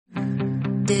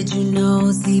Did you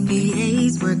know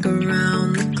CPAs work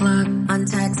around the clock on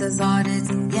taxes, audits?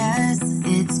 Yes,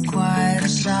 it's quite a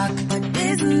shock. But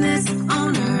business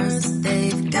owners,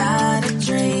 they've got a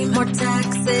dream. More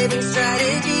tax saving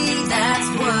strategy, that's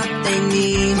what they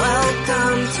need.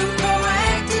 Welcome to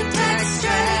Proactive Tax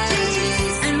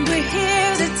Strategies. And we're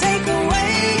here to take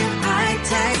away your high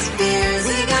tax fears.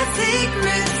 We got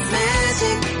secrets,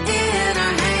 magic in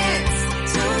our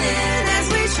heads. Tune in as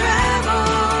we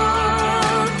travel.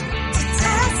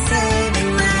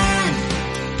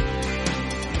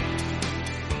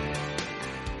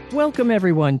 Welcome,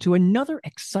 everyone, to another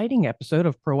exciting episode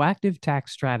of Proactive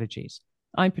Tax Strategies.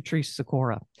 I'm Patrice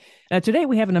Sikora. Today,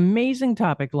 we have an amazing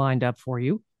topic lined up for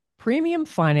you, premium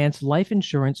finance life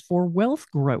insurance for wealth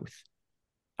growth.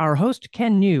 Our host,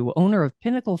 Ken New, owner of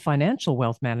Pinnacle Financial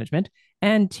Wealth Management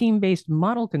and team-based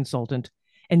model consultant,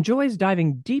 enjoys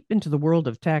diving deep into the world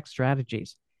of tax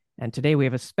strategies. And today, we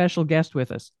have a special guest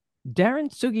with us, Darren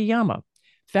Sugiyama,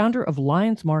 founder of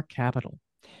Lion's Mark Capital.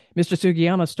 Mr.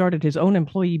 Sugiyama started his own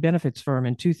employee benefits firm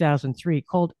in 2003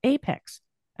 called Apex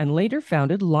and later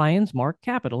founded Lion's Mark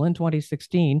Capital in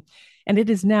 2016, and it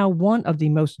is now one of the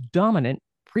most dominant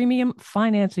premium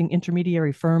financing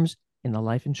intermediary firms in the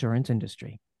life insurance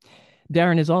industry.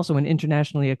 Darren is also an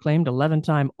internationally acclaimed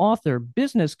 11-time author,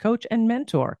 business coach, and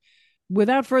mentor.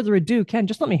 Without further ado, Ken,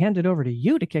 just let me hand it over to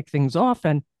you to kick things off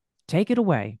and take it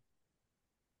away.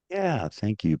 Yeah,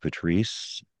 thank you,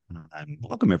 Patrice.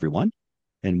 Welcome, everyone,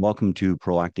 and welcome to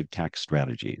Proactive Tax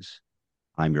Strategies.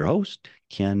 I'm your host,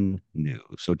 Ken New.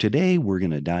 So today we're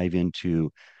going to dive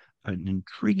into an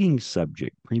intriguing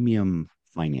subject, premium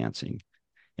financing,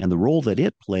 and the role that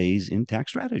it plays in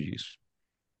tax strategies.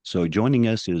 So joining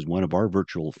us is one of our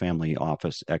virtual family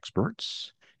office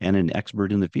experts and an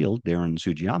expert in the field, Darren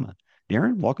Sugiyama.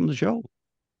 Darren, welcome to the show.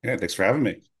 Yeah, thanks for having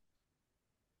me.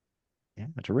 Yeah,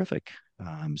 terrific.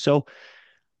 So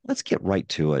let's get right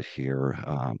to it here.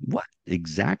 What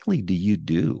exactly do you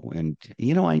do? And,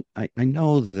 I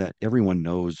know that everyone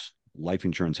knows life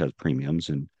insurance has premiums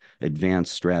and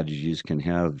advanced strategies can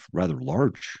have rather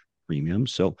large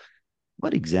premiums. So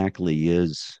what exactly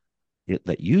is it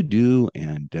that you do?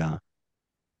 And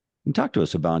talk to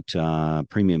us about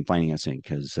premium financing,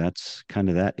 because that's kind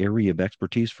of that area of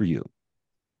expertise for you.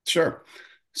 Sure.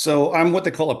 So I'm what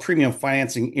they call a premium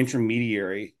financing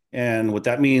intermediary. And what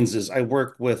that means is I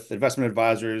work with investment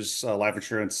advisors, life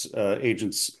insurance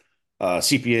agents,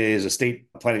 CPAs, estate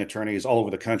planning attorneys all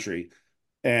over the country.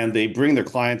 And they bring their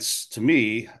clients to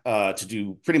me to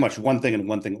do pretty much one thing and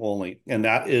one thing only. And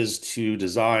that is to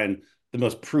design the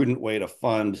most prudent way to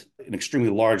fund an extremely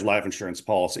large life insurance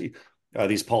policy.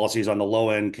 These policies on the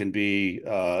low end can be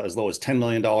as low as $10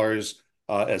 million,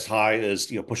 as high as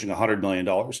pushing $100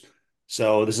 million.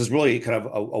 So this is really kind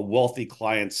of a wealthy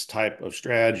clients type of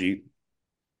strategy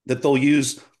that they'll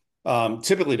use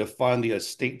typically to fund the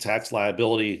estate tax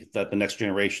liability that the next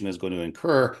generation is going to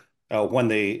incur when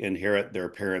they inherit their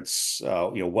parents'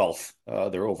 wealth,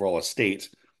 their overall estate.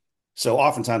 So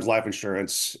oftentimes life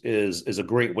insurance is a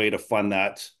great way to fund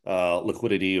that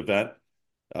liquidity event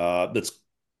that's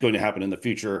going to happen in the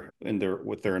future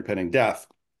with their impending death.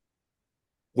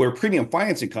 Where premium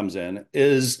financing comes in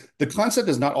is the concept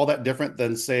is not all that different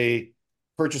than, say,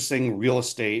 purchasing real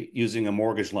estate using a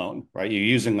mortgage loan, right? You're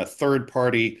using a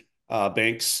third-party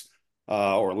bank's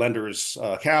or lender's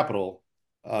capital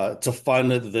to fund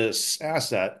this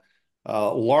asset,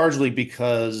 largely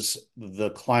because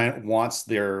the client wants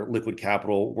their liquid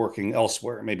capital working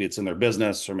elsewhere. Maybe it's in their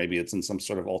business, or maybe it's in some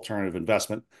sort of alternative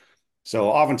investment. So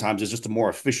oftentimes it's just a more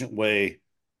efficient way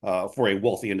for a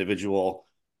wealthy individual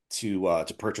to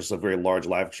purchase a very large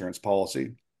life insurance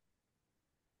policy.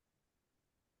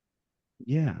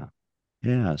 Yeah.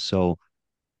 Yeah. So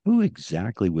who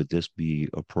exactly would this be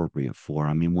appropriate for?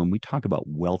 I mean, when we talk about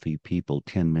wealthy people,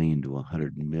 10 million to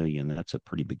 100 million, that's a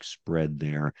pretty big spread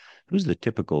there. Who's the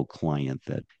typical client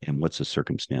and what's the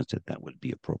circumstance that would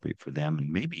be appropriate for them? And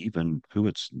maybe even who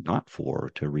it's not for,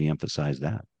 to reemphasize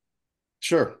that.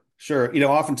 Sure. Sure.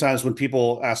 Oftentimes when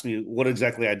people ask me what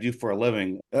exactly I do for a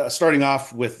living, starting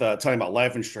off with talking about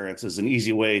life insurance is an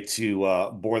easy way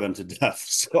to bore them to death.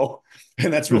 So,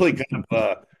 and that's really kind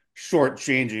of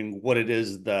shortchanging what it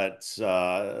is that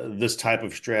this type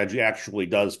of strategy actually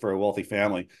does for a wealthy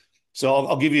family. So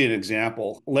I'll give you an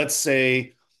example. Let's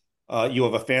say you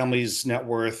have a family's net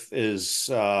worth is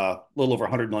a little over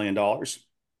 $100 million.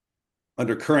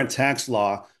 Under current tax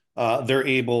law, they're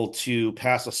able to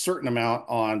pass a certain amount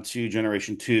on to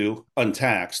generation two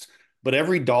untaxed, but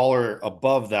every dollar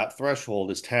above that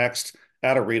threshold is taxed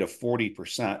at a rate of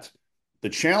 40%. The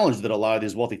challenge that a lot of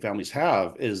these wealthy families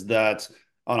have is that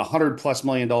on $100+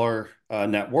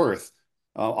 million net worth,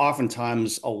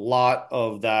 Oftentimes, a lot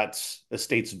of that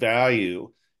estate's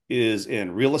value is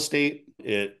in real estate.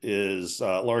 It is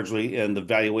largely in the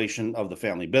valuation of the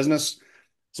family business.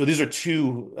 So these are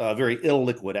two very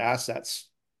illiquid assets.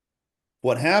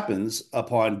 What happens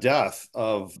upon death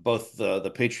of both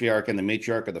the patriarch and the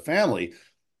matriarch of the family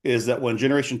is that when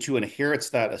generation two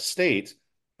inherits that estate,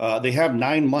 they have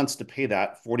 9 months to pay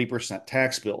that 40%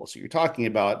 tax bill. So you're talking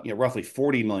about, roughly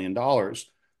 $40 million.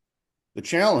 The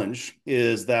challenge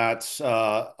is that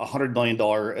a $100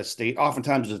 million estate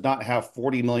oftentimes does not have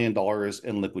 $40 million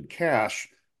in liquid cash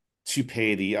to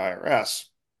pay the IRS.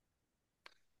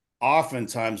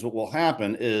 Oftentimes, what will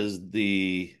happen is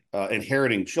the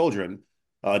inheriting children,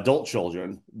 adult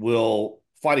children, will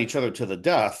fight each other to the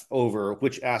death over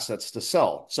which assets to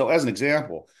sell. So, as an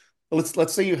example,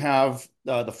 let's say you have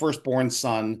the firstborn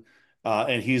son,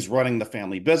 and he's running the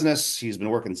family business. He's been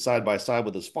working side by side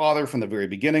with his father from the very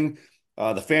beginning.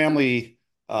 The family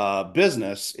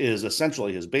business is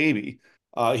essentially his baby.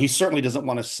 He certainly doesn't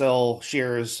want to sell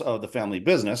shares of the family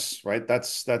business, right?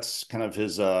 That's kind of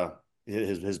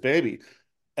his baby.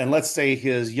 And let's say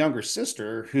his younger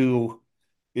sister, who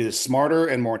is smarter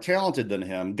and more talented than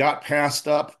him, got passed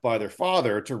up by their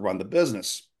father to run the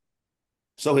business.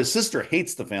 So his sister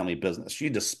hates the family business. She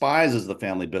despises the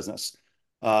family business.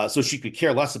 So she could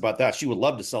care less about that. She would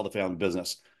love to sell the family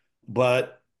business,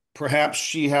 but perhaps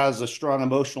she has a strong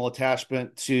emotional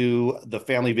attachment to the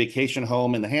family vacation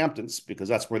home in the Hamptons because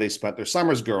that's where they spent their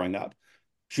summers growing up.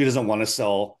 She doesn't want to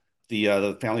sell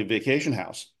the family vacation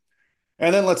house.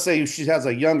 And then let's say she has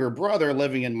a younger brother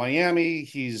living in Miami.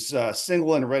 He's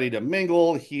single and ready to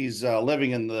mingle. He's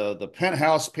living in the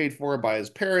penthouse paid for by his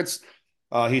parents.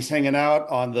 He's hanging out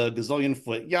on the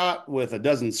gazillion-foot yacht with a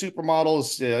dozen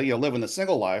supermodels, living the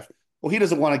single life. Well, he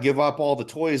doesn't want to give up all the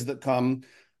toys that come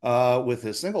with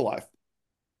his single life.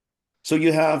 So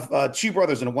you have two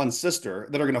brothers and one sister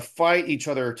that are going to fight each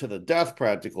other to the death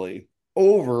practically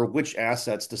over which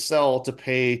assets to sell to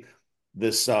pay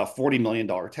this $40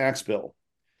 million tax bill.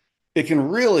 It can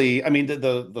really, I mean,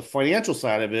 the financial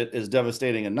side of it is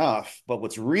devastating enough, but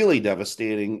what's really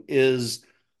devastating is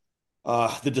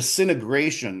the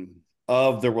disintegration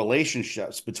of the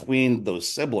relationships between those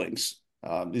siblings.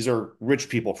 These are rich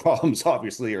people problems,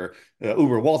 obviously, or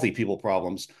uber wealthy people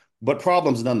problems, but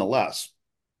problems nonetheless.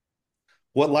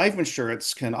 What life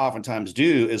insurance can oftentimes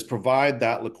do is provide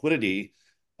that liquidity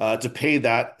to pay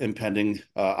that impending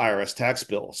IRS tax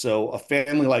bill. So a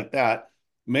family like that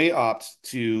may opt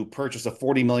to purchase a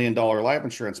 $40 million life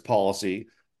insurance policy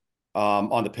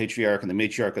on the patriarch and the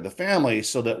matriarch of the family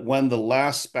so that when the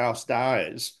last spouse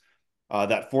dies,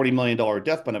 that $40 million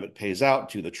death benefit pays out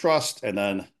to the trust, and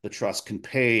then the trust can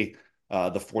pay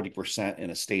the 40%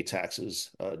 in estate taxes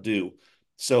due.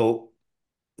 So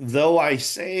though I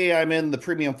say I'm in the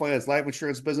premium finance life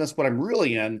insurance business, what I'm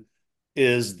really in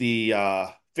is the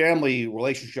family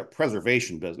relationship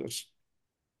preservation business.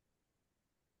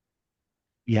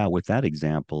 Yeah, with that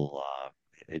example,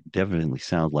 it definitely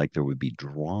sounds like there would be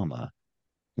drama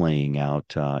playing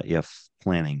out if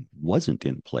planning wasn't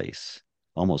in place.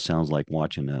 Almost sounds like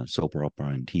watching a soap opera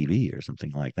on TV or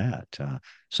something like that.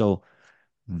 So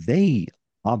they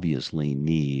obviously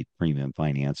need premium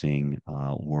financing,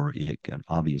 or it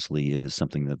obviously is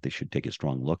something that they should take a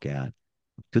strong look at.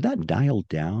 Could that dial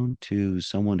down to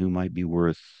someone who might be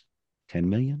worth 10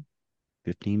 million,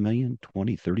 15 million,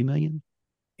 20, 30 million?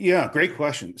 Yeah, great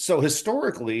question. So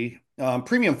historically,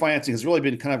 premium financing has really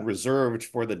been kind of reserved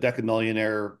for the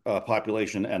decamillionaire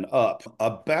population and up.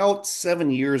 About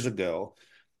 7 years ago,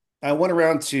 I went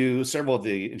around to several of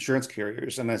the insurance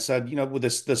carriers and I said, with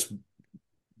this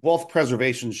wealth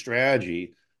preservation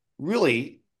strategy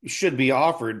really should be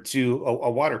offered to a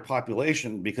wider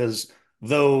population because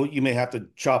though you may have to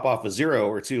chop off a zero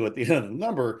or two at the end of the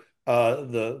number,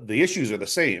 the issues are the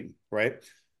same, right?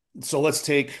 So let's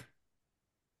take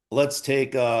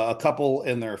a couple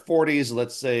in their 40s.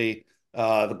 Let's say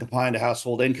the combined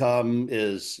household income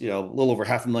is a little over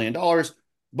 $500,000.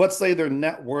 Let's say their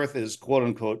net worth is quote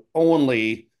unquote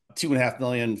only 2.5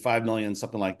 million, 5 million,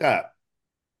 something like that.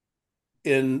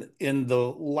 In the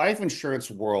life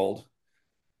insurance world,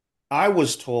 I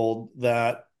was told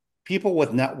that people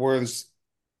with net worths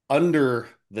under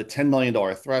the $10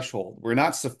 million threshold were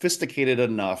not sophisticated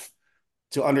enough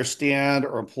to understand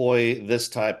or employ this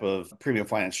type of premium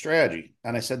finance strategy.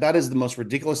 And I said, that is the most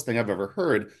ridiculous thing I've ever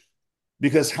heard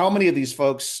because how many of these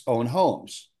folks own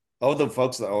homes? Of the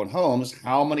folks that own homes,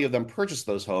 how many of them purchase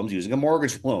those homes using a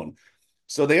mortgage loan?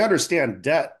 So they understand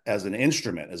debt as an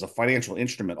instrument, as a financial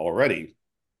instrument already.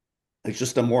 It's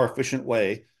just a more efficient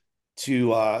way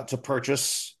to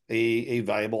purchase a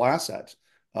valuable asset.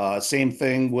 Same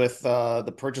thing with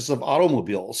the purchase of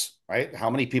automobiles, right? How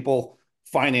many people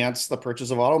finance the purchase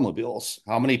of automobiles?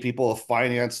 How many people have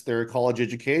financed their college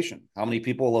education? How many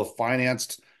people have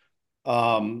financed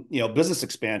business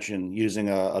expansion using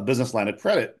a business line of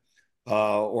credit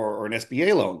or an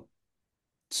SBA loan?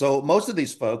 So most of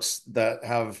these folks that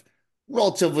have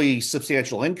relatively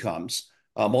substantial incomes,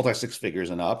 multi six figures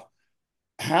and up,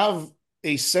 have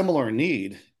a similar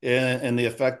need in the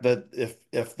effect that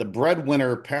if the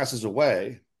breadwinner passes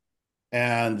away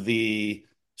and the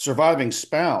surviving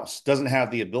spouse doesn't have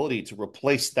the ability to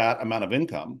replace that amount of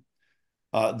income,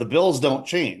 the bills don't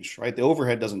change, right? The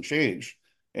overhead doesn't change.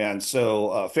 And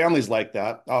so families like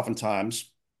that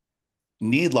oftentimes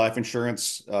need life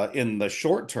insurance in the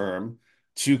short term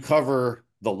to cover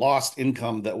the lost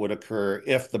income that would occur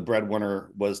if the breadwinner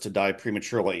was to die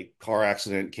prematurely, car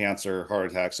accident, cancer,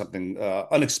 heart attack, something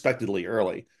unexpectedly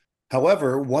early.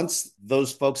 However, once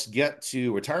those folks get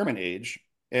to retirement age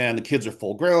and the kids are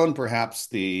full grown, perhaps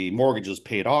the mortgage is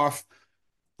paid off,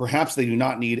 perhaps they do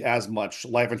not need as much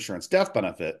life insurance death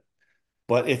benefit.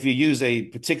 But if you use a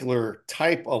particular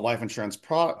type of life insurance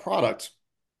product,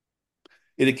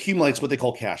 it accumulates what they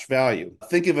call cash value.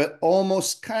 Think of it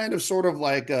almost kind of sort of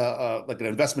like an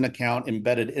investment account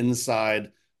embedded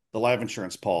inside the life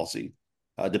insurance policy.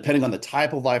 Depending on the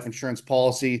type of life insurance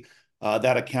policy,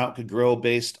 that account could grow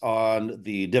based on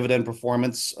the dividend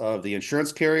performance of the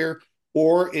insurance carrier,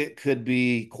 or it could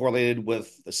be correlated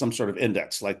with some sort of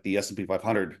index, like the S&P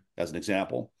 500, as an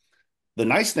example. The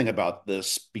nice thing about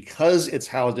this, because it's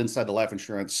housed inside the life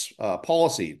insurance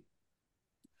policy,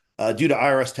 due to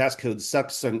IRS tax code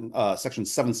section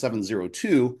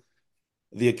 7702,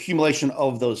 the accumulation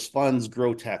of those funds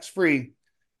grow tax-free.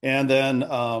 And then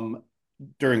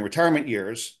during retirement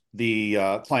years,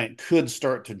 the client could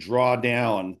start to draw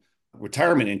down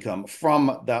retirement income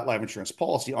from that life insurance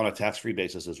policy on a tax-free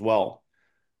basis as well.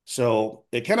 So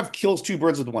it kind of kills two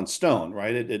birds with one stone,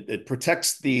 right? It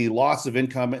protects the loss of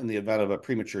income in the event of a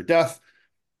premature death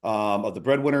of the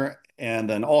breadwinner, and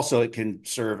then also it can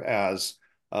serve as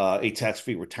a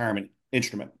tax-free retirement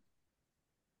instrument.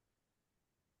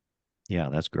 Yeah,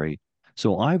 that's great.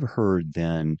 So I've heard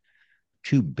then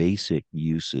two basic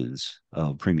uses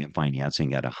of premium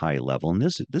financing at a high level, and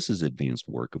this is advanced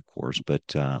work, of course, but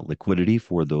liquidity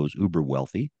for those uber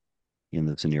wealthy in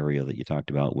the scenario that you talked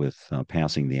about with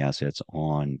passing the assets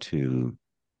on to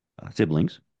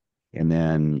siblings, and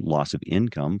then loss of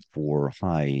income for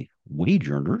high wage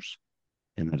earners.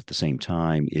 And then at the same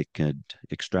time, it could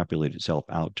extrapolate itself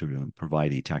out to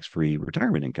provide a tax-free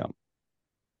retirement income.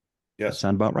 That Yes,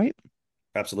 sound about right?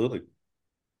 absolutely.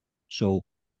 So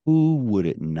who would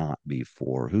it not be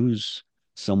for? Who's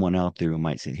someone out there who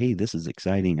might say, hey, this is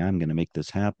exciting. I'm going to make this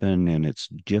happen. And it's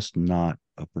just not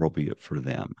appropriate for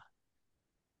them.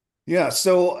 Yeah,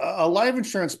 so a life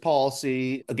insurance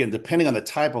policy, again, depending on the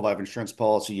type of life insurance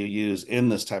policy you use in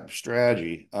this type of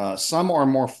strategy, some are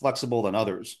more flexible than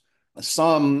others.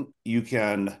 Some you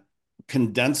can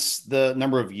condense the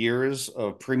number of years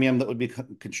of premium that would be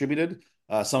contributed.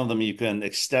 Some of them you can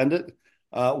extend it.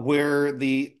 Where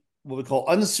the what we call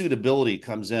unsuitability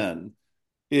comes in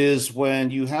is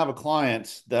when you have a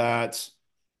client that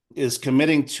is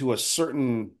committing to a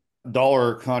certain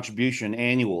dollar contribution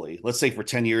annually, let's say for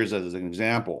 10 years as an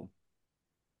example.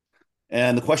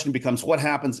 And the question becomes, what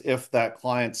happens if that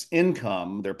client's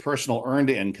income, their personal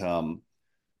earned income,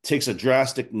 takes a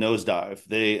drastic nosedive?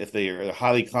 If they are a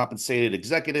highly compensated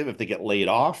executive, if they get laid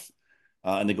off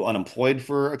and they go unemployed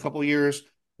for a couple of years,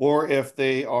 or if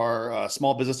they are a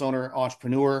small business owner,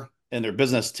 entrepreneur, and their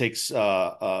business takes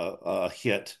a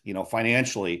hit,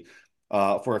 financially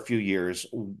for a few years,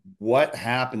 what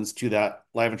happens to that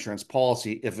life insurance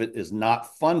policy if it is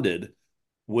not funded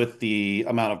with the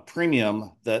amount of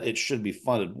premium that it should be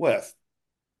funded with?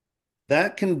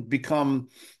 That can become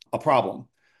a problem.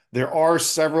 There are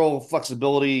several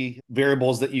flexibility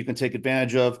variables that you can take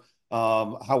advantage of.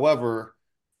 However,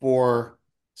 for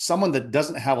someone that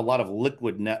doesn't have a lot of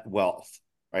liquid net wealth,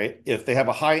 right? If they have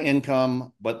a high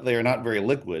income, but they are not very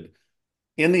liquid,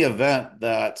 in the event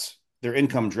that their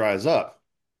income dries up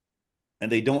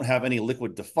and they don't have any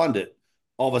liquid to fund it,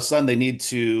 all of a sudden they need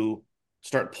to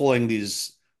start pulling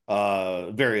these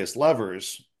various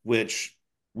levers, which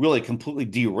really completely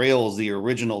derails the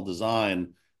original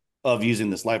design of using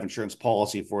this life insurance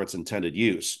policy for its intended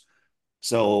use.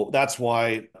 So that's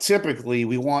why typically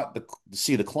we want to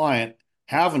see the client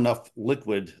have enough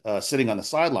liquid sitting on the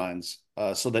sidelines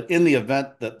so that in the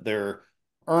event that their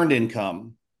earned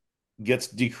income gets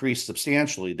decreased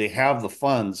substantially, they have the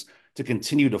funds to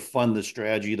continue to fund the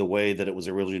strategy the way that it was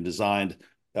originally designed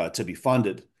to be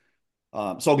funded.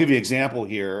 So I'll give you an example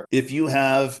here. If you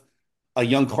have a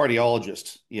young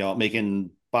cardiologist,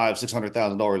 making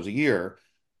 $500,000-$600,000 a year,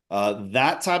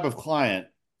 that type of client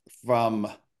from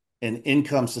an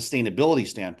income sustainability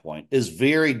standpoint is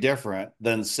very different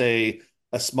than, say,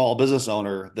 a small business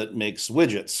owner that makes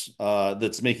widgets,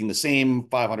 that's making the same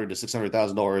 $500,000 to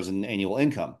 $600,000 in annual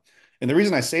income. And the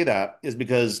reason I say that is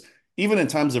because even in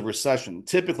times of recession,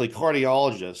 typically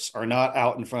cardiologists are not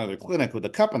out in front of their clinic with a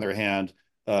cup in their hand,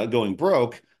 going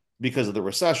broke because of the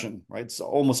recession, right? It's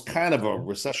almost kind of a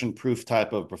recession-proof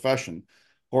type of profession.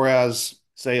 Whereas,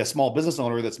 say, a small business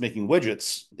owner that's making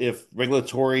widgets, if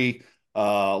regulatory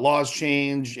laws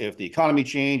change, if the economy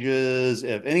changes,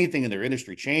 if anything in their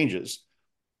industry changes,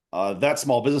 that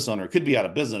small business owner could be out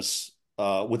of business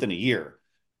within a year,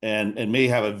 and may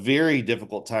have a very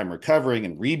difficult time recovering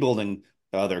and rebuilding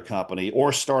their company,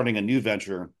 or starting a new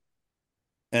venture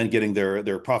and getting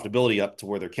their profitability up to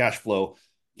where their cash flow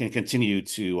can continue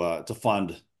to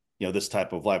fund this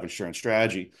type of life insurance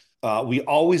strategy. We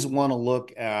always want to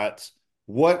look at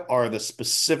what are the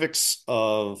specifics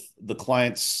of the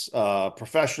client's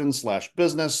profession slash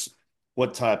business.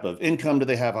 What type of income do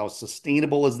they have? How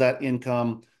sustainable is that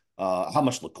income? How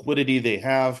much liquidity they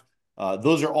have?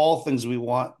 Those are all things we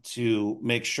want to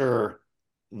make sure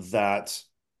that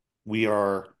we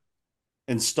are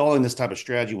installing this type of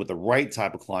strategy with the right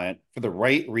type of client for the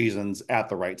right reasons at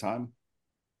the right time.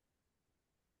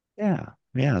 Yeah.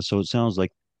 Yeah. So it sounds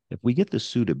like if we get the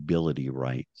suitability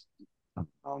right,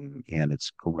 and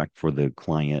it's correct for the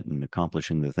client and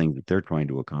accomplishing the thing that they're trying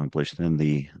to accomplish, then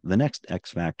the next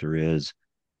X factor is,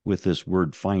 with this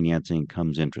word financing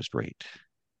comes interest rate.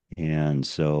 And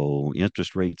so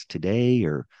interest rates today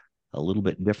are a little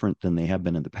bit different than they have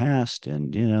been in the past.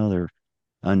 And, they're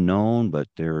unknown, but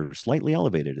they're slightly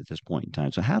elevated at this point in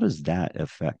time. So how does that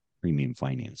affect premium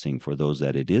financing for those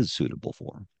that it is suitable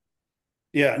for?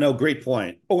 Yeah, no, great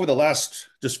point. Over the last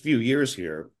just few years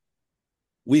here,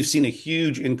 we've seen a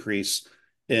huge increase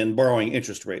in borrowing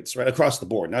interest rates right across the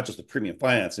board, not just the premium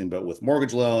financing, but with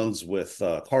mortgage loans, with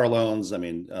car loans. I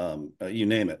mean, you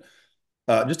name it.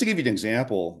 Just to give you an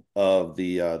example of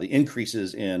the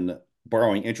increases in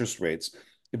borrowing interest rates,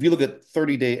 if you look at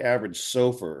 30-day average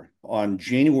SOFR on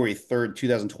January 3rd,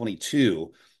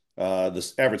 2022,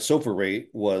 this average SOFR rate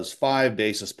was 5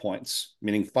 basis points,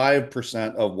 meaning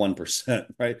 5% of 1%,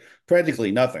 right?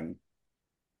 Practically nothing.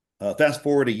 Fast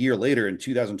forward a year later in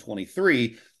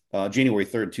 2023, January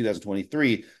 3rd,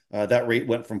 2023, that rate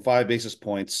went from 5 basis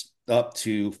points up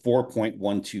to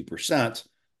 4.12%.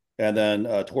 And then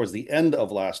towards the end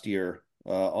of last year,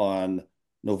 on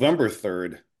November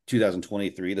 3rd,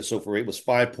 2023, the SOFR rate was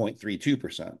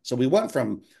 5.32%. So we went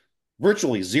from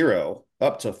virtually zero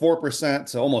up to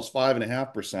 4% to almost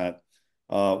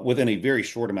 5.5% within a very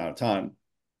short amount of time.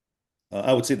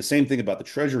 I would say the same thing about the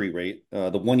Treasury rate.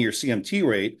 The 1-year CMT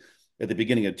rate at the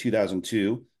beginning of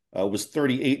 2002 was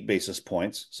 38 basis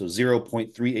points, so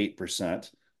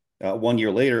 0.38%. 1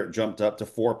 year later, it jumped up to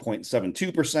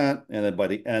 4.72%. And then by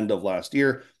the end of last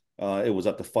year, it was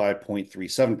up to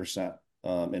 5.37%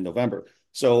 in November.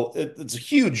 So it's a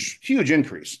huge, huge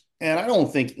increase. And I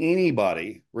don't think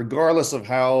anybody, regardless of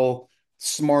how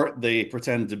smart they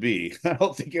pretend to be, I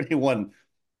don't think anyone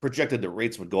projected the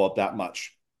rates would go up that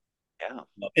much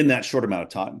in that short amount of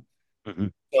time. Mm-hmm.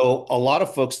 So a lot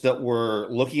of folks that were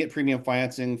looking at premium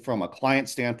financing from a client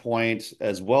standpoint,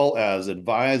 as well as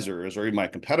advisors or even my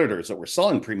competitors that were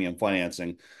selling premium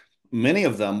financing, many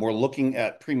of them were looking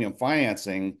at premium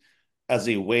financing as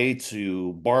a way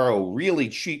to borrow really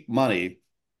cheap money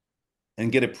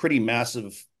and get a pretty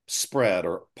massive spread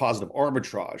or positive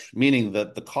arbitrage, meaning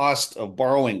that the cost of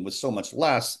borrowing was so much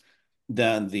less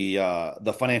than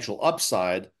the financial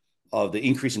upside of the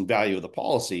increasing value of the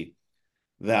policy,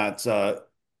 that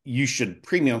you should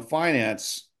premium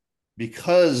finance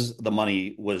because the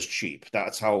money was cheap.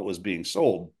 That's how it was being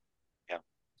sold. Yeah.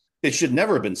 It should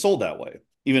never have been sold that way.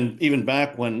 Even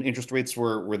back when interest rates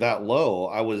were that low,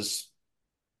 I was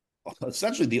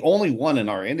essentially the only one in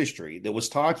our industry that was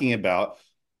talking about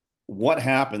what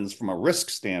happens from a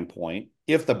risk standpoint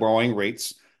if the borrowing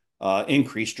rates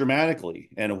increase dramatically,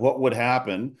 and what would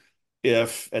happen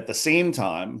if at the same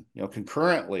time,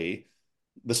 concurrently,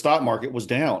 the stock market was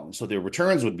down. So their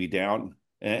returns would be down,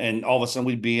 and all of a sudden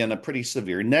we'd be in a pretty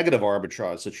severe negative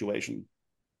arbitrage situation.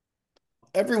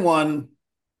 Everyone,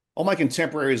 all my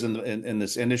contemporaries in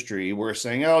this industry were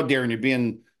saying, "Oh, Darren, you're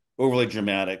being overly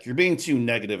dramatic. You're being too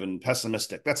negative and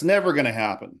pessimistic. That's never going to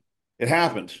happen." It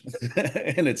happened,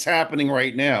 and it's happening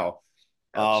right now.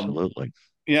 Absolutely.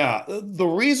 Yeah, the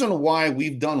reason why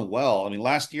we've done well, I mean,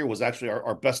 last year was actually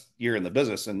our best year in the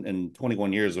business in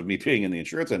 21 years of me being in the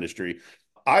insurance industry.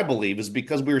 I believe, is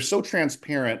because we were so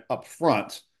transparent up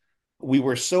front. We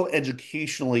were so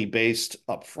educationally based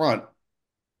up front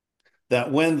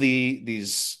that when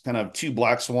these kind of two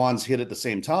black swans hit at the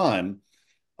same time,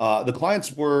 the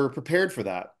clients were prepared for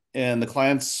that, and the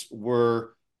clients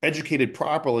were educated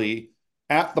properly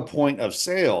at the point of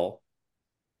sale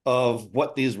of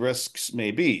what these risks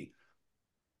may be.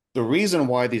 The reason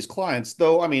why these clients,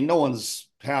 though, I mean, no one's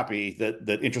happy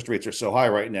that interest rates are so high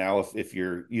right now if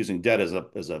you're using debt as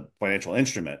a financial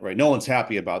instrument, right? No one's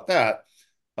happy about that.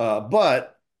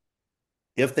 But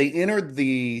if they entered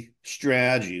the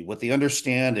strategy with the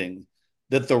understanding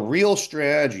that the real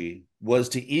strategy was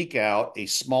to eke out a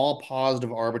small positive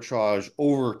arbitrage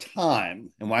over time,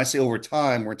 and when I say over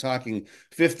time, we're talking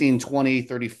 15, 20,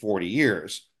 30, 40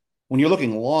 years. When you're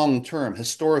looking long term,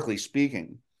 historically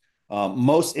speaking,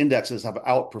 most indexes have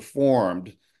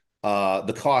outperformed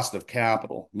the cost of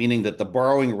capital, meaning that the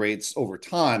borrowing rates over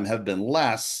time have been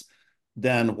less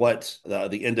than what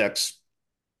the index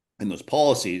in those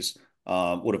policies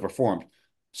would have performed.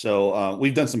 So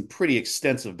we've done some pretty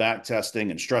extensive back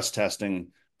testing and stress testing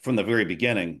from the very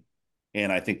beginning.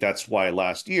 And I think that's why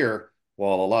last year,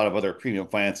 while a lot of other premium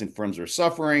financing firms are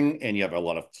suffering, and you have a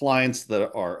lot of clients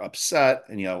that are upset,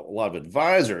 and you have a lot of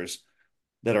advisors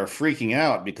that are freaking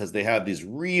out because they have these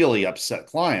really upset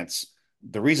clients,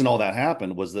 the reason all that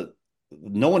happened was that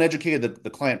no one educated the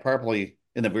client properly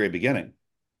in the very beginning.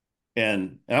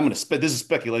 And I'm going to this is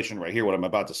speculation right here, what I'm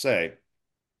about to say.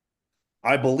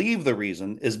 I believe the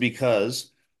reason is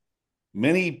because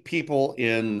many people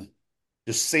in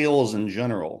just sales in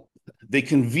general, they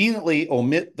conveniently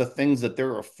omit the things that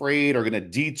they're afraid are going to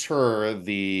deter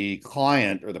the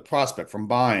client or the prospect from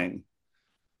buying.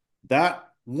 That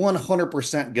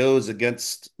 100% goes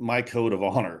against my code of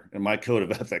honor and my code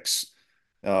of ethics.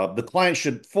 The client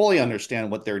should fully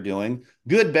understand what they're doing,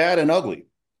 good, bad, and ugly.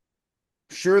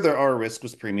 Sure, there are risks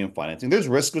with premium financing. There's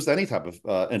risk with any type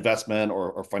of investment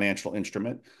or financial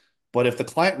instrument. But if the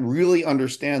client really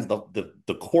understands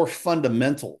the core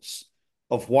fundamentals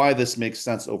of why this makes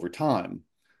sense over time,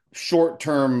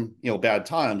 short-term, bad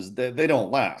times, they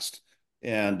don't last.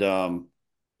 And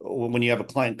when you have a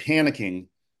client panicking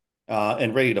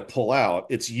and ready to pull out,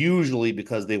 it's usually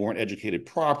because they weren't educated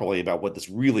properly about what this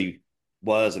really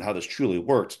was and how this truly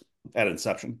worked at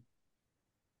inception.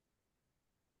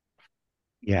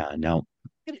 Yeah. Now,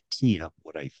 I'm going to tee up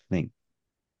what I think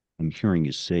I'm hearing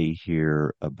you say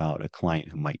here about a client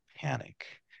who might panic.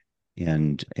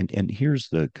 And here's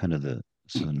the kind of the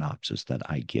synopsis that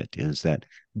I get is that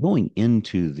going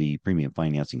into the premium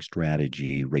financing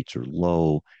strategy, rates are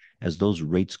low. As those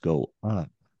rates go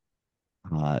up,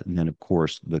 then of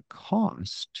course the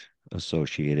cost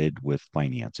associated with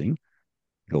financing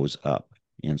goes up.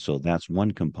 And so that's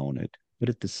one component. But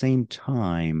at the same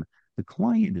time, the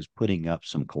client is putting up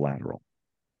some collateral,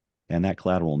 and that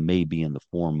collateral may be in the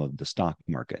form of the stock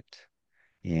market.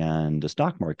 And the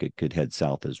stock market could head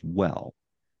south as well.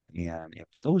 And if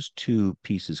those two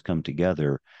pieces come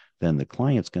together, then the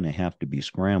client's going to have to be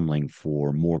scrambling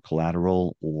for more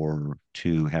collateral or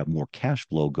to have more cash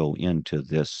flow go into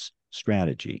this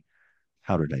strategy.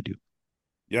 How did I do?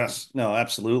 Yes, no,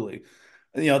 absolutely.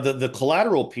 The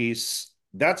collateral piece,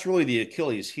 that's really the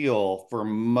Achilles heel for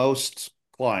most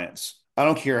clients. I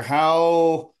don't care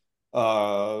how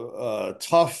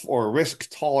tough or risk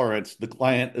tolerant the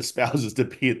client espouses to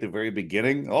be at the very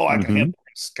beginning. Oh, I can Mm-hmm. handle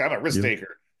this, kind of risk Yeah.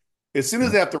 taker. As soon as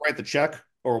Yeah. they have to write the check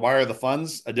or wire the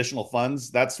funds, additional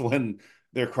funds, that's when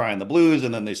they're crying the blues,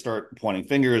 and then they start pointing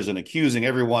fingers and accusing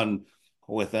everyone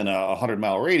within a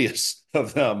 100-mile radius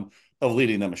of them of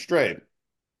leading them astray.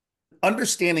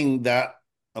 Understanding that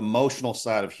emotional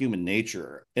side of human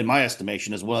nature, in my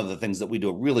estimation, is one of the things that we do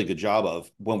a really good job of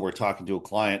when we're talking to a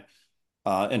client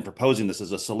and proposing this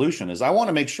as a solution. Is I want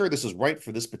to make sure this is right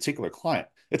for this particular client.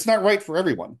 It's not right for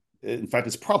everyone. In fact,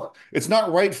 it's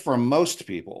not right for most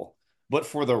people. But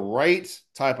for the right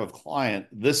type of client,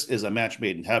 this is a match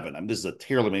made in heaven. I mean, this is a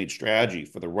tailor-made strategy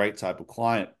for the right type of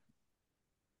client.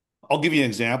 I'll give you an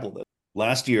example. That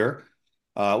last year,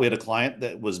 we had a client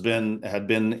that had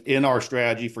been in our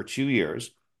strategy for 2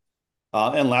 years.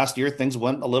 And last year, things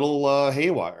went a little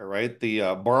haywire, right?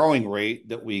 The borrowing rate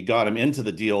that we got him into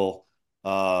the deal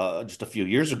just a few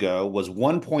years ago was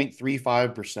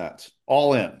 1.35%,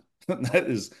 all in. That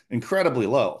is incredibly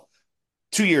low.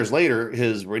 2 years later,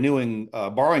 his renewing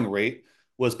borrowing rate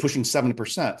was pushing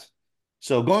 7%.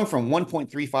 So going from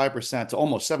 1.35% to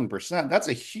almost 7%, that's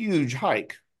a huge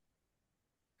hike.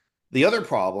 The other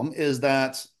problem is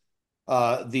that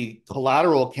the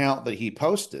collateral account that he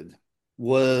posted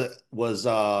was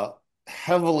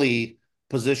heavily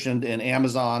positioned in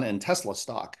Amazon and Tesla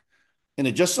stock. And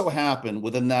it just so happened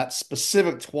within that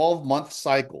specific 12-month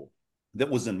cycle that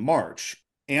was in March,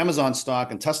 Amazon stock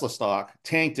and Tesla stock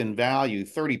tanked in value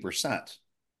 30%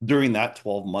 during that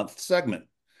 12-month segment.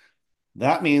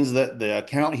 That means that the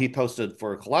account he posted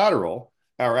for collateral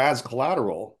or as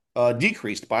collateral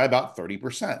decreased by about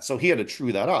 30%. So he had to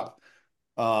true that up.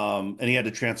 And he had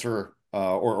to transfer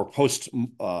or post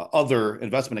other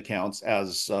investment accounts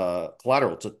as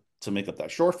collateral to make up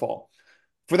that shortfall.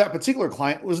 For that particular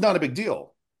client, it was not a big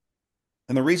deal.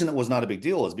 And the reason it was not a big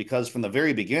deal is because from the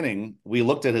very beginning, we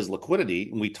looked at his liquidity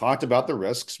and we talked about the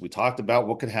risks. We talked about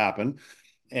what could happen.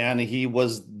 And he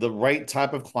was the right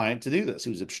type of client to do this. He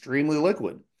was extremely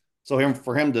liquid. So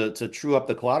for him to true up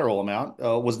the collateral amount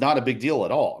was not a big deal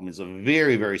at all. I mean, it's a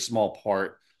very, very small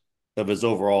part of his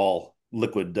overall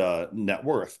liquid net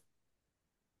worth.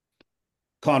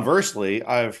 Conversely,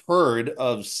 I've heard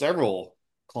of several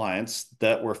clients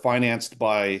that were financed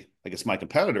by, I guess, my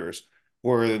competitors,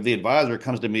 where the advisor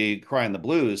comes to me crying the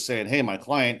blues saying, hey, my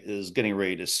client is getting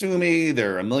ready to sue me.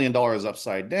 They're $1 million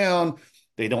upside down.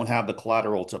 They don't have the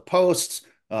collateral to post.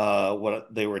 What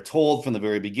they were told from the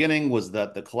very beginning was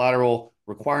that the collateral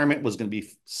requirement was going to be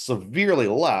severely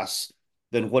less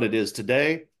than what it is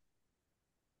today.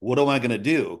 What am I going to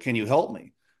do? Can you help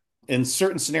me? In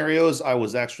certain scenarios, I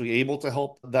was actually able to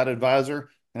help that advisor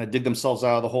kind of dig themselves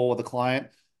out of the hole with the client.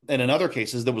 And in other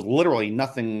cases, there was literally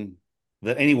nothing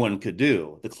that anyone could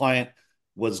do. The client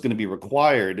was going to be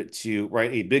required to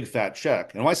write a big fat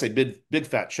check. And when I say big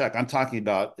fat check, I'm talking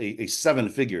about a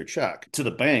seven-figure check to the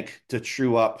bank to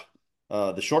true up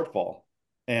the shortfall.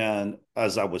 And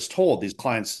as I was told, these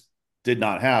clients did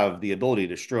not have the ability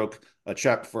to stroke a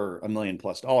check for $1 million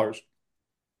plus.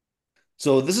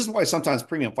 So this is why sometimes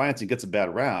premium financing gets a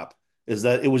bad rap, is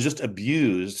that it was just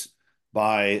abused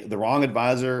by the wrong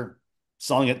advisor,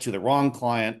 selling it to the wrong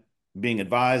client, being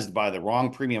advised by the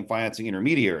wrong premium financing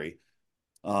intermediary.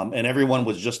 And everyone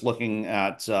was just looking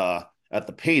at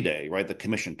the payday, right? The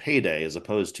commission payday, as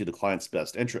opposed to the client's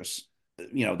best interests.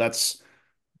 That's,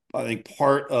 I think,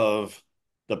 part of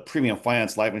the premium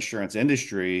finance life insurance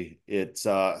industry. It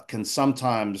can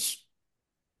sometimes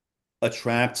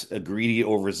attract a greedy,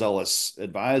 overzealous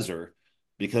advisor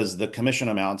because the commission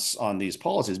amounts on these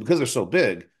policies, because they're so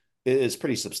big, is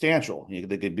pretty substantial.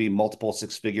 They could be multiple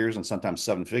six figures and sometimes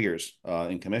seven figures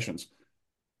in commissions.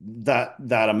 That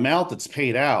amount that's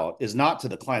paid out is not to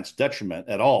the client's detriment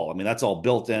at all. I mean, that's all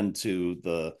built into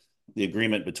the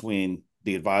agreement between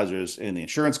the advisors and the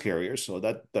insurance carriers. So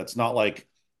that's not like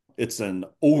it's an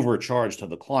overcharge to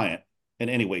the client in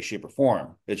any way, shape, or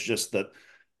form. It's just that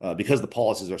because the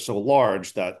policies are so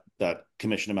large, that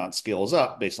commission amount scales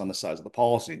up based on the size of the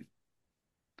policy.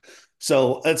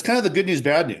 So it's kind of the good news,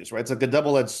 bad news, right? It's like a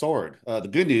double-edged sword. The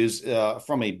good news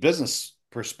from a business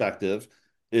perspective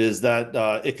is that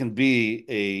it can be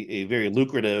a very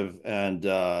lucrative and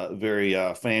very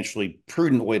financially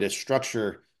prudent way to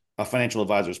structure a financial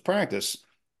advisor's practice,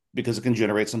 because it can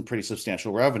generate some pretty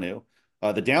substantial revenue.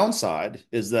 The downside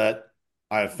is that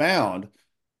I've found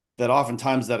that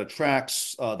oftentimes that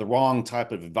attracts the wrong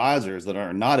type of advisors that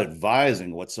are not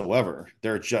advising whatsoever.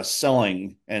 They're just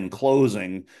selling and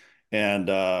closing and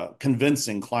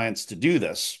convincing clients to do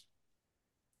this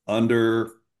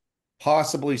under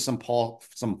possibly some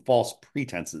false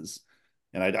pretenses.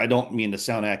 And I don't mean to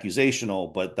sound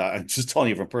accusational, but I'm just telling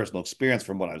you from personal experience,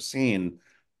 from what I've seen,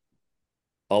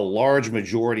 a large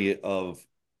majority of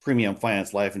premium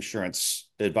finance life insurance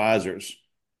advisors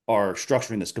are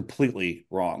structuring this completely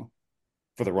wrong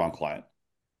for the wrong client.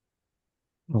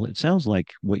 Well, it sounds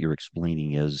like what you're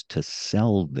explaining is to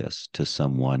sell this to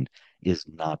someone is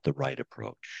not the right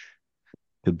approach.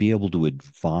 To be able to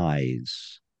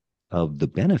advise of the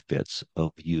benefits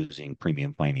of using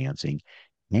premium financing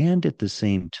and at the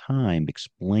same time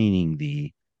explaining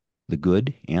the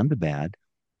good and the bad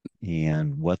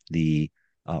and what the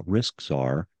risks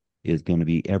are is going to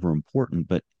be ever important.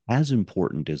 But as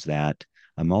important as that,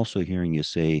 I'm also hearing you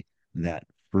say that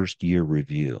first year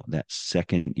review, that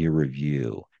second year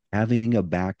review, having a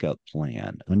backup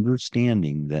plan,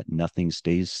 understanding that nothing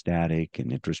stays static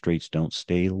and interest rates don't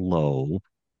stay low,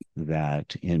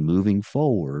 that in moving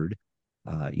forward,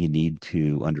 you need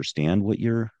to understand what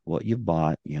you've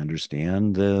bought, you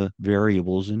understand the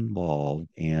variables involved,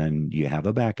 and you have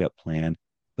a backup plan.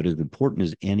 But as important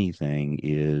as anything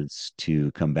is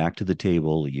to come back to the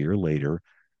table a year later,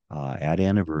 at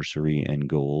anniversary, and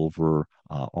go over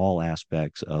all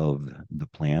aspects of the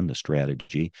plan, the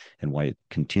strategy, and why it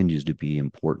continues to be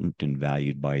important and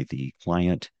valued by the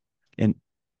client. And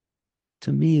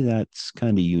to me, that's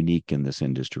kind of unique in this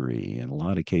industry. In a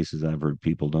lot of cases, I've heard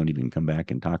people don't even come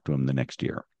back and talk to them the next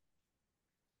year.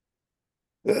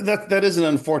 That is an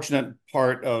unfortunate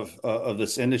part of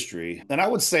this industry. And I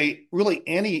would say really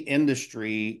any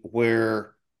industry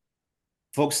where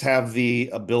folks have the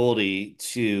ability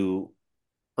to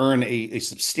earn a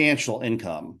substantial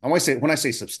income. And when I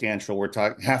say substantial, we're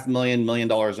talking half a million, $1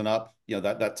 million and up,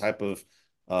 that type of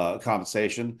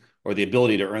compensation, or the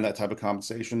ability to earn that type of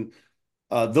compensation.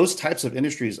 Those types of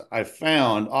industries I've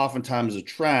found oftentimes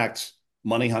attract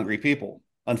money hungry people.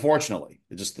 Unfortunately,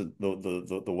 it's just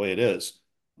the way it is.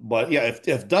 But yeah,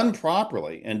 if done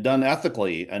properly and done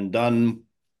ethically and done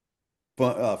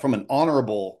from an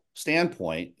honorable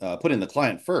standpoint, putting the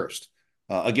client first.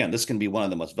 Again, this can be one of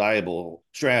the most valuable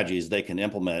strategies they can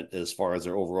implement as far as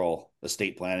their overall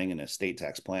estate planning and estate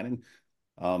tax planning.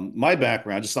 My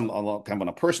background, just kind of on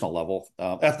a personal level,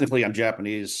 ethnically, I'm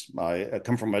Japanese. I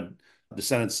come from a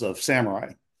descendants of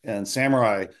samurai, and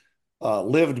samurai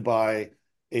lived by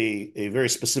a very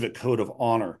specific code of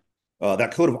honor.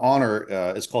 That code of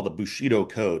honor is called the Bushido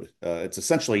Code. It's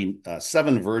essentially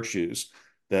 7 virtues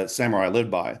that samurai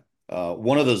lived by.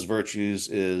 One of those virtues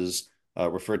is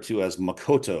referred to as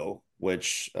Makoto,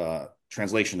 which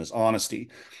translation is honesty.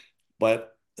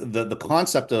 But the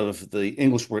concept of the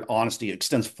English word honesty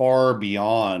extends far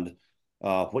beyond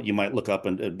what you might look up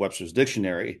in Webster's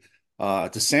dictionary.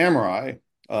 To samurai,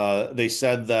 they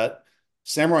said that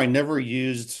samurai never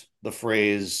used the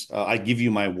phrase, I give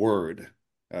you my word.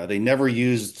 They never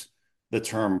used the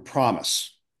term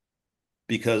promise,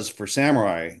 because for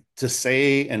samurai, to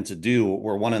say and to do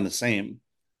were one and the same.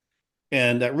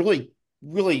 And that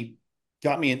really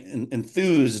got me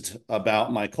enthused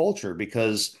about my culture,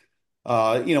 because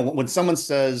when someone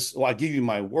says, well, I give you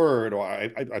my word, or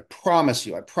I promise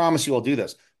you, I'll do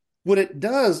this. What it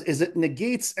does is it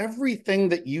negates everything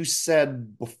that you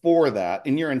said before that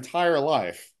in your entire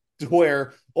life, to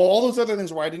where all those other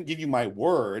things where I didn't give you my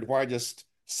word, where I just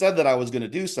said that I was going to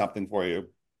do something for you,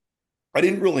 I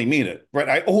didn't really mean it, right?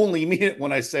 I only mean it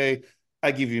when I say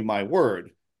I give you my word,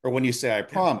 or when you say I Yeah.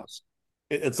 promise.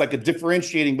 It's like a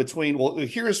differentiating between, well,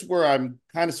 here's where I'm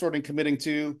kind of sort of committing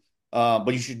to,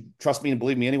 but you should trust me and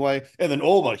believe me anyway. And then,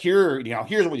 oh, but here's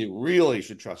where you really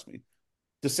should trust me.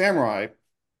 To samurai,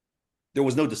 there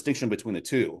was no distinction between the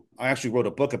two. I actually wrote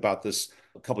a book about this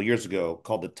a couple of years ago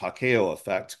called the Takeo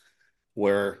Effect,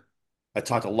 where I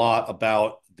talked a lot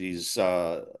about these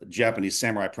Japanese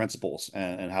samurai principles,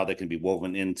 and how they can be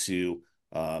woven into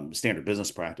standard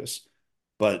business practice.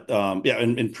 But yeah,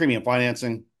 in premium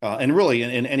financing, and really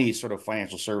in any sort of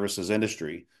financial services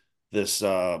industry, this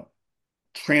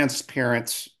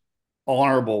transparent,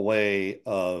 honorable way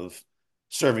of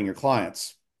serving your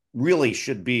clients really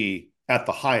should be at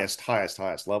the highest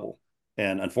level.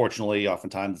 And unfortunately,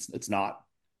 oftentimes it's not.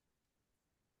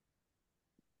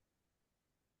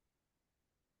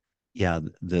 Yeah,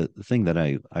 the thing that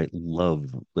I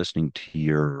love listening to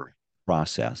your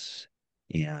process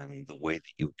and the way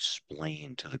that you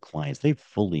explain to the clients, they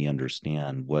fully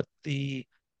understand what the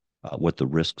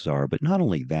risks are. But not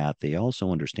only that, they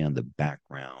also understand the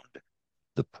background,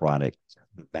 the product,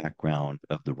 the background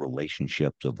of the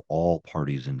relationships of all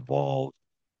parties involved,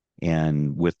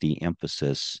 and with the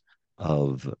emphasis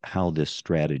of how this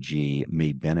strategy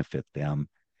may benefit them,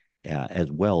 as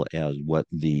well as what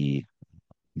the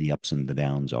ups and the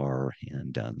downs are,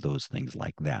 and those things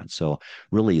like that. So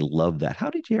really love that.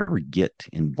 How did you ever get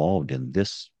involved in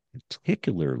this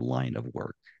particular line of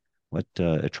work? What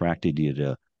attracted you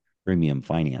to premium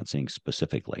financing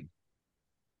specifically?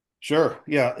 Sure.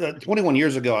 Yeah. 21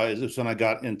 years ago, is when I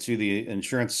got into the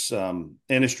insurance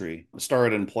industry. I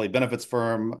started an employee benefits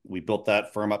firm. We built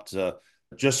that firm up to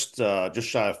just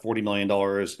shy of $40 million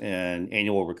in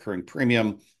annual recurring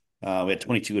premium. We had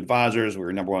 22 advisors. We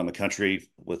were number one in the country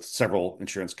with several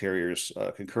insurance carriers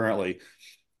concurrently.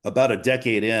 About a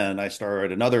decade in, I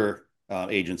started another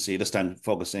agency, this time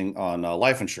focusing on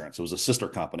life insurance. It was a sister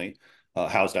company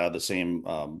housed out of the same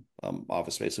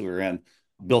office space that we were in.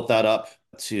 Built that up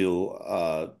to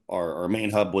our main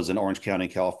hub was in Orange County,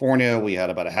 California. We had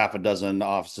about a half a dozen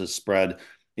offices spread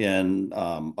in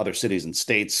other cities and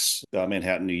states: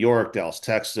 Manhattan, New York, Dallas,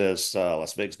 Texas,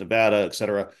 Las Vegas, Nevada, et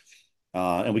cetera.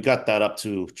 And we got that up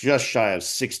to just shy of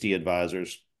 60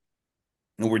 advisors.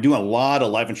 And we're doing a lot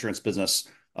of life insurance business,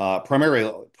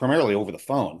 primarily over the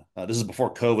phone. This is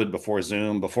before COVID, before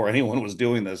Zoom, before anyone was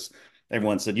doing this.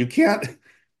 Everyone said you can't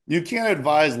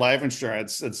advise life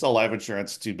insurance and sell life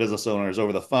insurance to business owners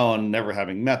over the phone, never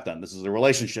having met them. This is a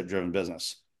relationship driven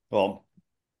business. Well,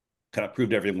 kind of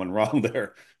proved everyone wrong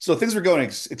there. So things were going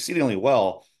exceedingly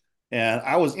well. And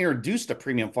I was introduced to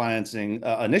premium financing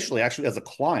initially, actually, as a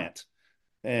client.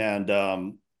 And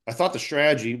I thought the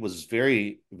strategy was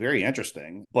very, very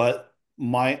interesting. But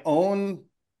my own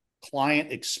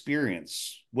client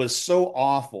experience was so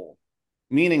awful,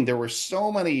 meaning there were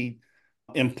so many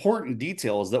important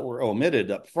details that were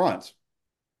omitted up front,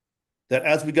 that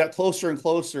as we got closer and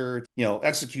closer,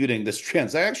 executing this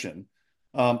transaction,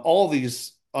 all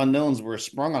these unknowns were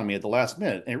sprung on me at the last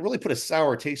minute, and it really put a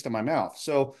sour taste in my mouth.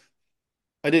 So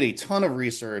I did a ton of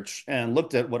research and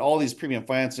looked at what all these premium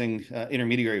financing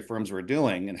intermediary firms were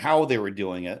doing and how they were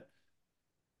doing it.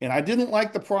 And I didn't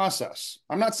like the process.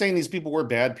 I'm not saying these people were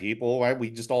bad people, right? We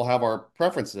just all have our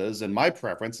preferences. And my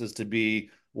preference is to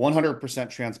be 100%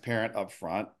 transparent up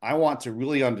front. I want to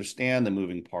really understand the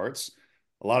moving parts.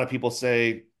 A lot of people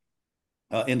say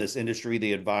in this industry,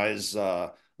 they advise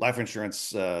life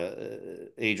insurance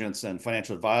agents and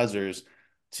financial advisors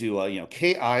to,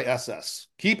 KISS,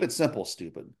 keep it simple,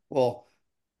 stupid. Well,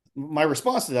 my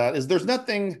response to that is there's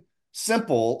nothing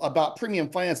simple about premium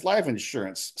finance life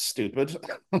insurance, stupid.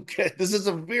 Okay, this is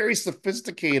a very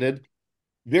sophisticated,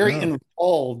 very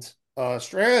involved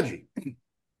strategy.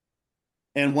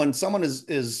 And when someone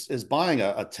is buying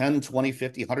a 10, 20,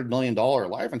 50, $100 million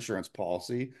life insurance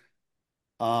policy,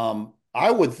 I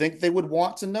would think they would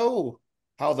want to know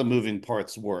how the moving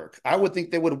parts work. I would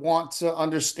think they would want to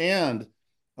understand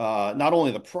not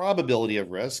only the probability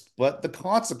of risk, but the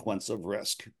consequence of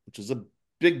risk, which is a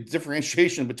big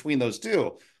differentiation between those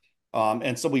two.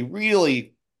 And so we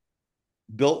really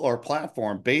built our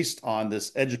platform based on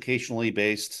this educationally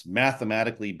based,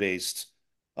 mathematically based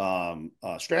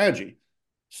strategy.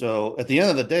 So at the end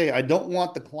of the day, I don't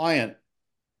want the client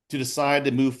to decide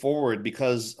to move forward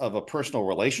because of a personal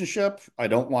relationship. I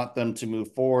don't want them to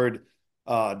move forward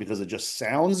because it just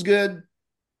sounds good.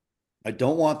 I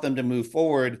don't want them to move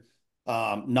forward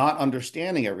not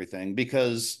understanding everything,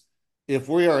 because if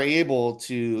we are able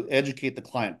to educate the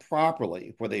client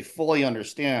properly, where they fully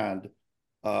understand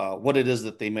what it is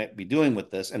that they might be doing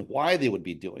with this and why they would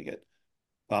be doing it,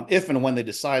 if and when they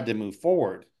decide to move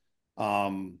forward,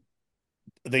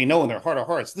 they know in their heart of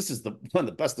hearts, this is one of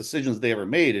the best decisions they ever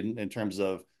made in terms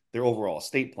of their overall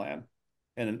estate plan.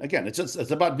 And again,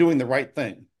 it's about doing the right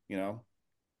thing,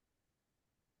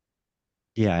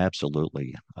 Yeah,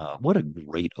 absolutely. What a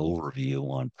great overview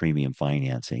on premium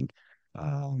financing.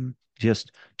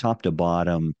 Just top to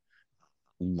bottom,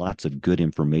 lots of good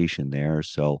information there.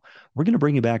 So we're going to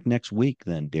bring you back next week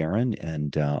then, Darren.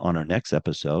 And on our next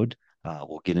episode,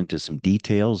 we'll get into some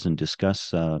details and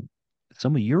discuss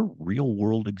some of your real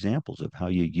world examples of how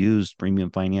you use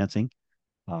premium financing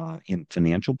in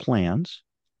financial plans,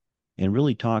 and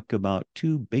really talk about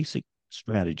two basic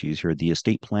strategies here: the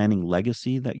estate planning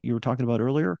legacy that you were talking about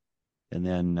earlier, and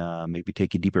then maybe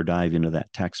take a deeper dive into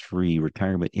that tax-free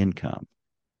retirement income.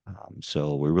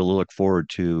 So we really look forward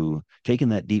to taking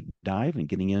that deep dive and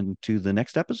getting into the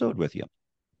next episode with you.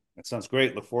 That sounds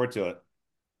great. Look forward to it.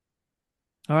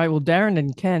 All right. Well, Darren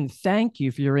and Ken, thank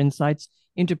you for your insights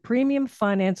into premium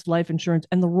finance life insurance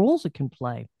and the roles it can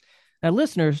play. Now,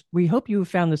 listeners, we hope you have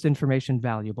found this information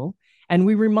valuable, and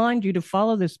we remind you to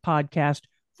follow this podcast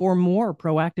for more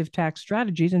proactive tax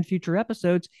strategies in future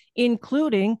episodes,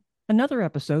 including another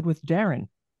episode with Darren.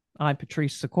 I'm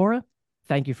Patrice Sikora.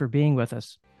 Thank you for being with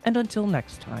us, and until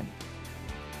next time.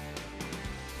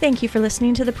 Thank you for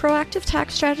listening to the Proactive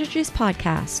Tax Strategies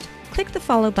podcast. Click the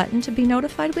follow button to be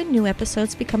notified when new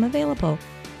episodes become available.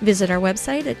 Visit our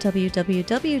website at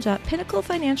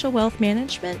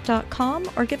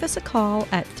www.pinnaclefinancialwealthmanagement.com or give us a call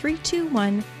at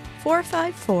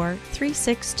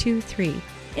 321-454-3623.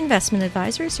 Investment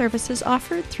advisory services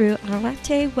offered through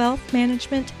Arlete Wealth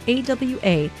Management,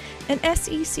 AWA, an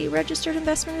SEC-registered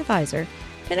investment advisor.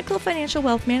 Pinnacle Financial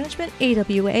Wealth Management,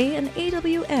 AWA, and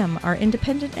AWM are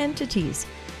independent entities.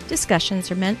 Discussions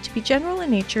are meant to be general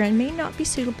in nature and may not be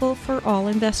suitable for all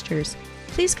investors.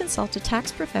 Please consult a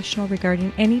tax professional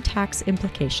regarding any tax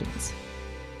implications.